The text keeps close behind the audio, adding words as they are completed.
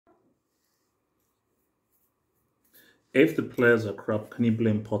If the players are crap, can you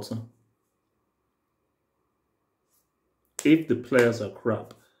blame Potter? If the players are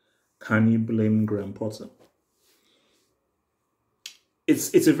crap, can you blame Graham Potter?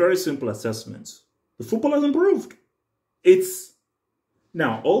 It's a very simple assessment. The football has improved. It's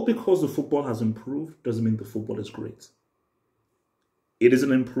now all because the football has improved doesn't mean the football is great. It is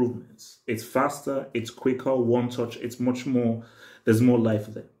an improvement. It's faster, it's quicker, one touch, it's much more, there's more life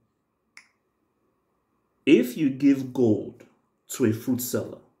there. If you give gold to a fruit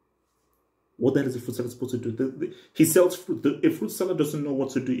seller, what the hell is a fruit seller supposed to do? He sells fruit. A fruit seller doesn't know what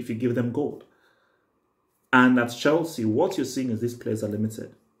to do if you give them gold. And at Chelsea, what you're seeing is these players are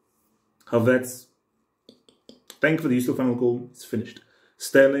limited. Havertz, thank you for the use of final goal. It's finished.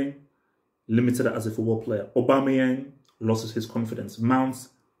 Sterling, limited as a football player. Aubameyang loses his confidence. Mount,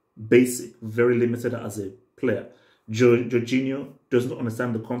 basic, very limited as a player. Jorginho doesn't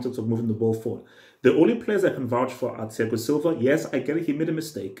understand the concept of moving the ball forward. The only players I can vouch for are Thiago Silva. Yes, I get it. He made a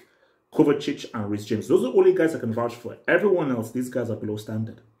mistake. Kovacic and Reece James. Those are the only guys I can vouch for. Everyone else, these guys are below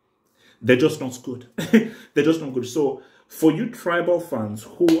standard. They're just not good. They're just not good. So for you tribal fans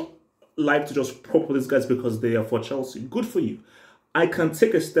who like to just prop these guys because they are for Chelsea, good for you. I can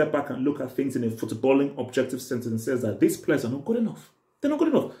take a step back and look at things in a footballing objective sense and says that these players are not good enough. They're not good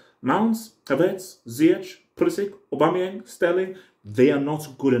enough. Mounts, Havertz, Ziyech, Pulisic, Aubameyang, Sterling, they are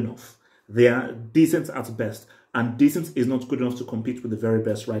not good enough. They are decent at best. And decent is not good enough to compete with the very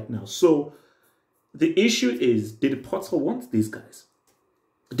best right now. So the issue is, did Potter want these guys?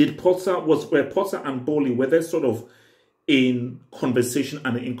 Were Potter and Bowley, were they sort of in conversation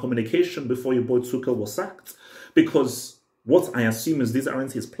and in communication before your boy Tuchel was sacked? Because what I assume is these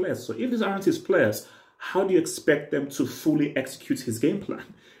aren't his players. So if these aren't his players, how do you expect them to fully execute his game plan?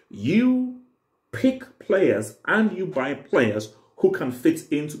 You pick players and you buy players who can fit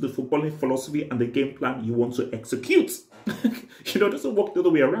into the footballing philosophy and the game plan you want to execute. You know, it doesn't work the other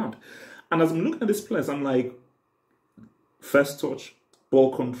way around. And as I'm looking at these players, I'm like, first touch,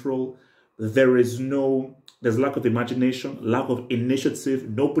 ball control, there's lack of imagination, lack of initiative.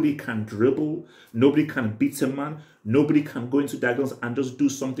 Nobody can dribble. Nobody can beat a man. Nobody can go into diagonals and just do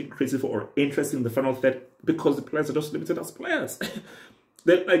something creative or interesting in the final third because the players are just limited as players.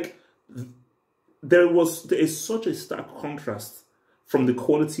 They're like, there is such a stark contrast from the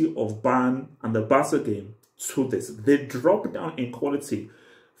quality of Bayern and the Barca game to this. They dropped down in quality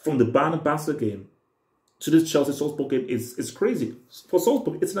from the Bayern-Barca game to this Chelsea-Salzburg game is crazy. For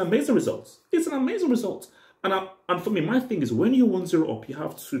Salzburg, it's an amazing result. It's an amazing result. And for me, my thing is when you're 1-0 up, you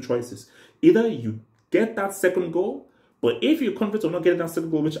have two choices. Either you get that second goal, but if you're confident of not getting that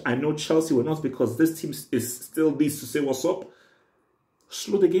second goal, which I know Chelsea will not because this team still needs to say what's up,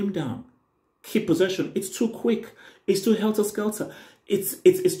 slow the game down. Keep possession. It's too quick. It's too helter-skelter.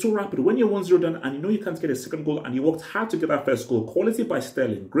 It's too rapid. When you're 1-0 down and you know you can't get a second goal and you worked hard to get that first goal, quality by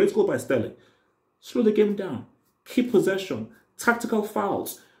Sterling, great goal by Sterling, slow the game down. Keep possession. Tactical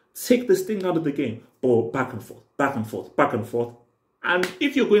fouls. Take this thing out of the game. But back and forth, back and forth, back and forth. And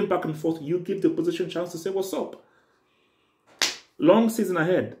if you're going back and forth, you give the opposition a chance to say what's up. Long season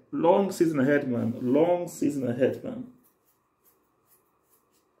ahead. Long season ahead, man. Long season ahead, man.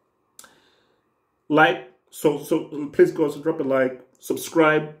 Like, so please go to drop a like,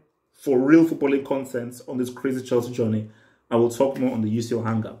 subscribe for real footballing content on this crazy Chelsea journey. I will talk more on the UCL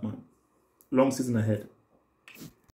Hangout, man. Long season ahead.